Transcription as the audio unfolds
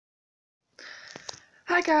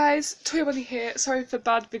Hi guys, Toy Bunny here. Sorry for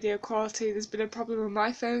bad video quality. There's been a problem with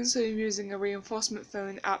my phone, so I'm using a reinforcement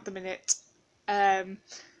phone at the minute.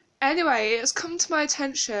 Anyway, it's come to my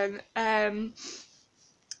attention by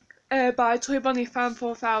Toy Bunny Fan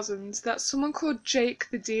 4000 that someone called Jake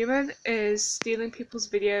the Demon is stealing people's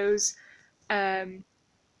videos and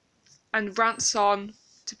rants on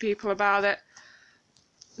to people about it.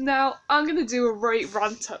 Now, I'm going to do a right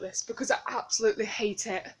rant at this because I absolutely hate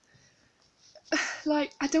it.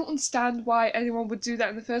 Like, I don't understand why anyone would do that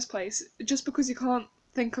in the first place. Just because you can't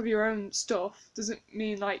think of your own stuff doesn't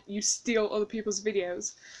mean, like, you steal other people's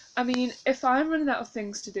videos. I mean, if I'm running out of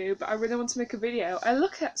things to do, but I really want to make a video, I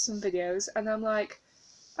look at some videos and I'm like,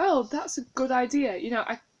 oh, that's a good idea. You know,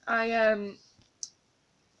 I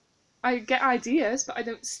get ideas, but I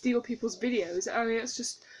don't steal people's videos. I mean, it's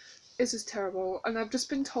just terrible. And I've just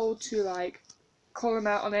been told to, like, call them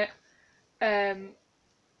out on it.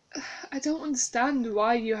 I don't understand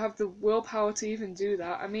why you have the willpower to even do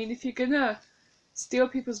that. I mean, if you're gonna steal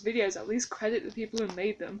people's videos, at least credit the people who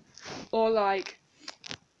made them. Or, like,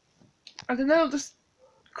 I don't know, just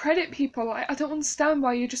credit people. I don't understand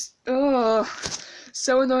why you just, ugh,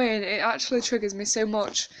 so annoying. It actually triggers me so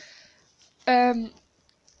much. But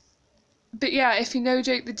yeah, if you know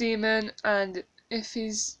Jake the Demon, and if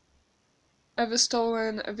he's ever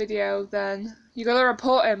stolen a video, then you gotta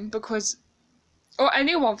report him, because or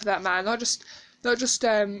anyone for that matter, not just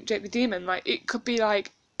Jake the Demon. Like, it could be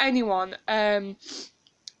like anyone.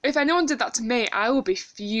 If anyone did that to me, I would be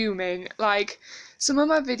fuming. Like, some of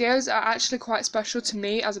my videos are actually quite special to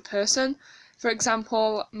me as a person. For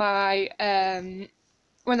example, my when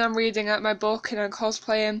I'm reading out my book and I'm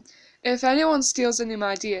cosplaying, if anyone steals any of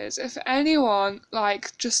my ideas, if anyone,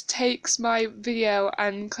 like, just takes my video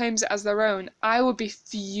and claims it as their own, I would be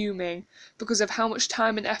fuming because of how much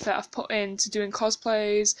time and effort I've put into doing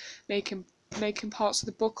cosplays, making parts of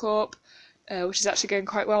the book up, which is actually going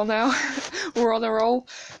quite well now. We're on a roll.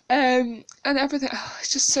 And everything. Oh,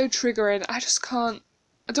 it's just so triggering. I just can't.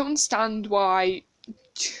 I don't understand why.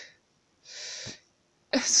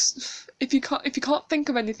 If you can't think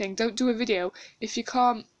of anything, don't do a video. If you've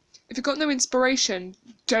got no inspiration,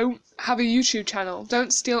 don't have a YouTube channel.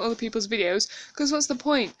 Don't steal other people's videos, because what's the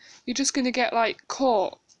point? You're just gonna get, like,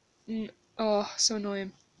 caught. Oh, so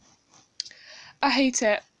annoying. I hate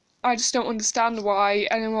it. I just don't understand why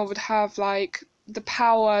anyone would have, like, the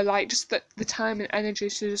power, like, just the time and energy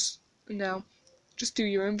to just do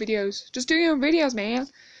your own videos. Just do your own videos, man.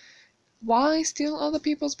 Why steal other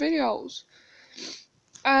people's videos?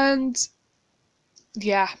 And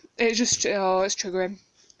yeah, it's triggering.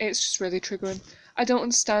 It's just really triggering. I don't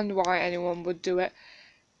understand why anyone would do it.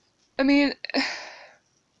 I mean,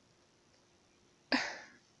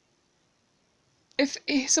 if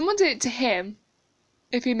someone did it to him,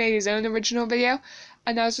 if he made his own original video,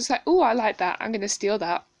 and I was just like, oh, I like that, I'm gonna steal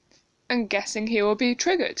that, I'm guessing he will be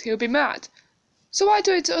triggered, he'll be mad. So I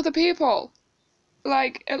do it to other people.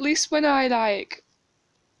 Like, at least when I, like,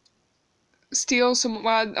 steal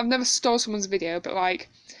well, I've never stole someone's video, but, like,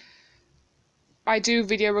 I do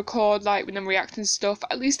video record, like, when I'm reacting to stuff,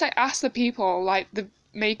 at least I ask the people, like, the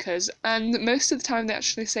makers, and most of the time they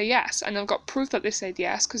actually say yes, and I've got proof that they said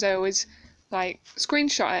yes, because I always, like,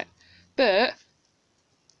 screenshot it. But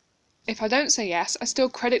if I don't say yes, I still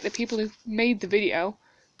credit the people who made the video,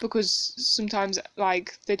 because sometimes,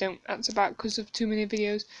 like, they don't answer back because of too many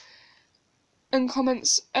videos and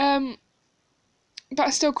comments. But I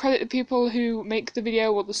still credit the people who make the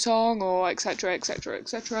video or the song, or etc, etc,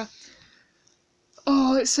 etc.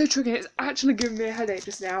 Oh, it's so tricky. It's actually giving me a headache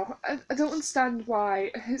just now. I don't understand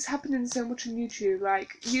why. It's happening so much on YouTube.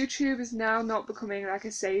 Like, YouTube is now not becoming, like,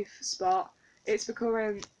 a safe spot. It's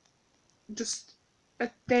becoming just a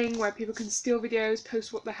thing where people can steal videos,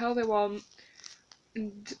 post what the hell they want,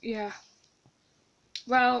 and yeah.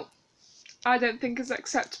 Well, I don't think it's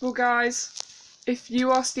acceptable, guys. If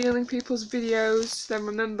you are stealing people's videos, then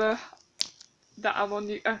remember that I'm on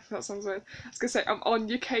you. That sounds weird. I was gonna say I'm on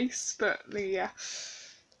your case, but yeah.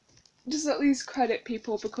 Just at least credit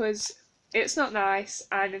people, because it's not nice,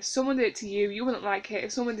 and if someone did it to you, you wouldn't like it.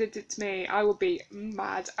 If someone did it to me, I would be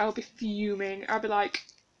mad. I would be fuming. I'd be like,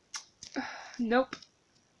 nope.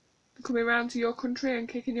 Coming around to your country and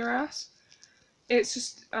kicking your ass. It's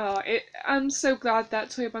just, I'm so glad that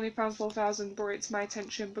Toy Bunny Fan 4000 brought it to my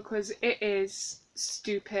attention, because it is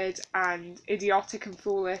stupid and idiotic and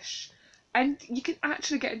foolish. And you can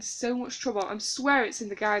actually get into so much trouble. I swear it's in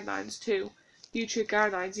the guidelines too. YouTube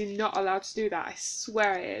guidelines, you're not allowed to do that. I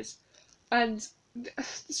swear it is. And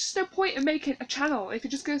there's just no point in making a channel if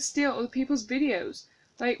you're just going to steal other people's videos.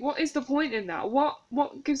 Like, what is the point in that?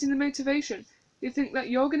 What gives you the motivation? You think that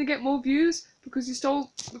you're gonna get more views because you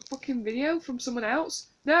stole the fucking video from someone else?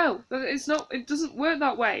 No, it's not. It doesn't work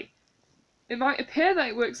that way. It might appear that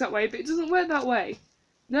it works that way, but it doesn't work that way.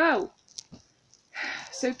 No.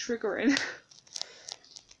 So triggering.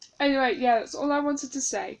 Anyway, yeah, that's all I wanted to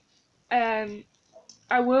say.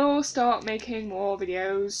 I will start making more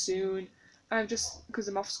videos soon. I'm just because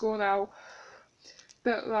I'm off school now.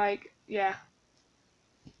 But like, yeah.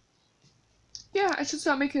 Yeah, I should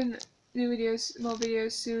start making new videos, more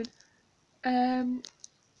videos soon.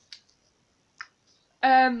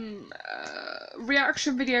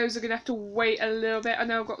 Reaction videos are gonna have to wait a little bit. I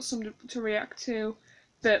know I've got some to react to,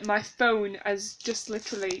 but my phone has just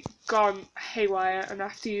literally gone haywire, and I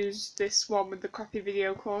have to use this one with the crappy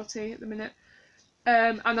video quality at the minute.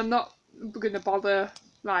 And I'm not gonna bother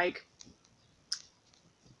like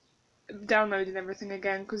downloading everything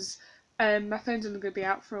again because my phone's only gonna be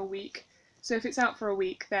out for a week. So if it's out for a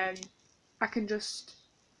week, then I can just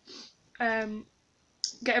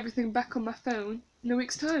get everything back on my phone in a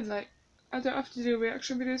week's time. Like, I don't have to do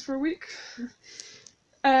reaction videos for a week.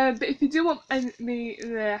 But if you do want me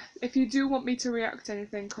to react to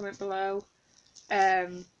anything, comment below. Yeah,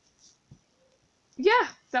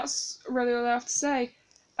 that's really all I have to say.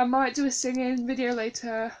 I might do a singing video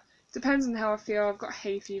later. Depends on how I feel. I've got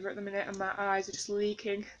hay fever at the minute and my eyes are just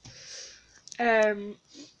leaking. And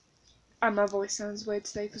my voice sounds weird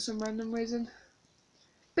today for some random reason.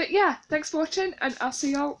 But yeah, thanks for watching, and I'll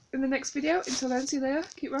see y'all in the next video. Until then, see you later.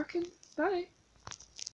 Keep rocking. Bye.